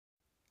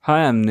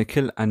Hi, I'm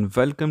Nikhil and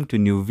welcome to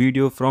new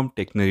video from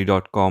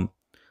Technary.com.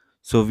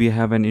 So we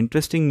have an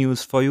interesting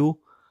news for you.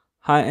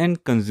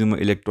 High-end consumer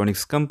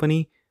electronics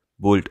company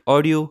Boult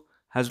Audio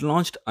has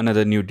launched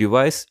another new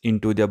device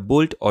into their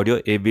Boult Audio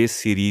AirBass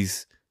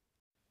series.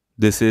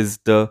 This is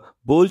the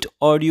Boult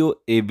Audio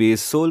AirBass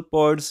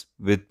SoulPods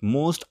with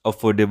most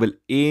affordable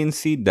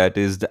ANC, that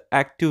is the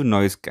active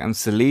noise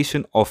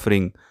cancellation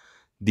offering.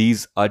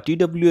 These are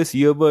TWS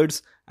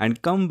earbuds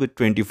and come with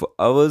 24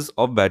 hours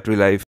of battery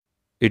life.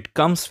 It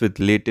comes with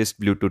latest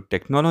Bluetooth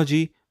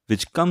technology,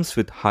 which comes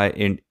with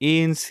high-end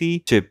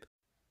ANC chip.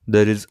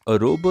 There is a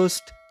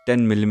robust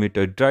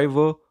 10mm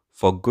driver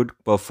for good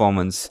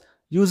performance.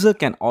 User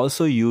can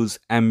also use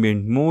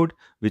ambient mode,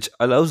 which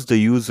allows the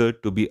user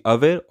to be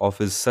aware of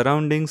his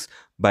surroundings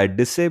by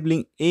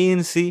disabling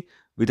ANC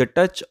with a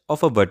touch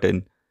of a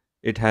button.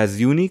 It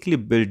has uniquely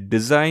built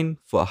design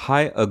for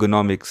high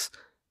ergonomics.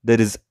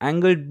 There is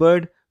angled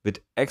bud with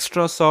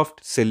extra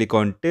soft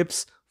silicone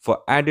tips for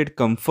added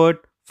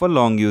comfort for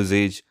long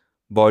usage.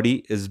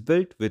 Body is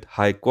built with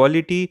high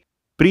quality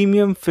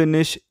premium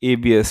finish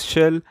ABS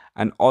shell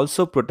and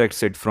also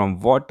protects it from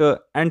water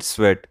and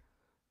sweat.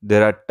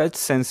 There are touch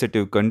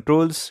sensitive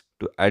controls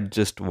to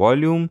adjust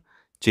volume,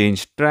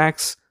 change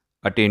tracks,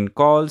 attend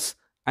calls,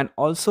 and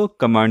also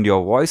command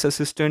your voice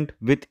assistant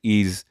with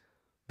ease.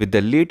 With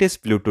the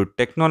latest Bluetooth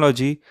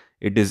technology,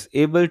 it is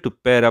able to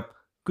pair up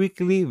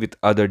quickly with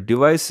other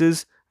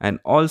devices and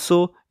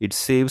also it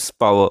saves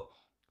power.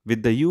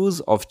 With the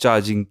use of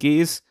charging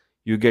case,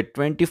 you get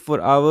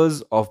 24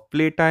 hours of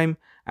playtime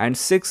and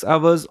 6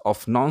 hours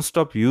of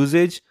non-stop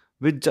usage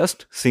with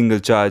just single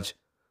charge.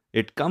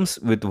 It comes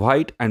with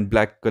white and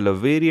black color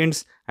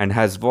variants and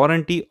has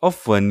warranty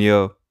of 1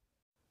 year.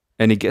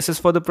 Any guesses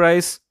for the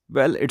price?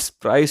 Well, it's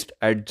priced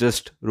at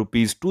just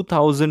rupees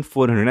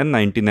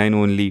 2499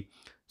 only.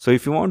 So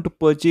if you want to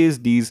purchase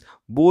these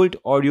Bolt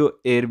Audio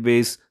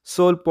AirBass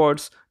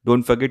SoulPods,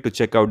 don't forget to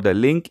check out the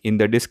link in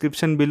the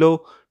description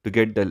below to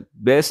get the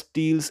best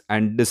deals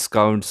and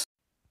discounts.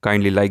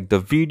 Kindly like the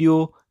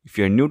video. If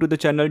you're new to the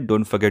channel,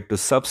 don't forget to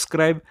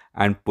subscribe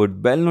and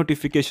put bell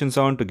notifications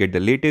on to get the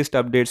latest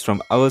updates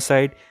from our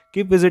side.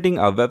 Keep visiting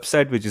our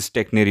website, which is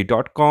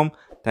technary.com.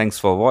 Thanks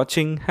for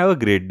watching. Have a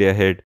great day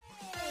ahead.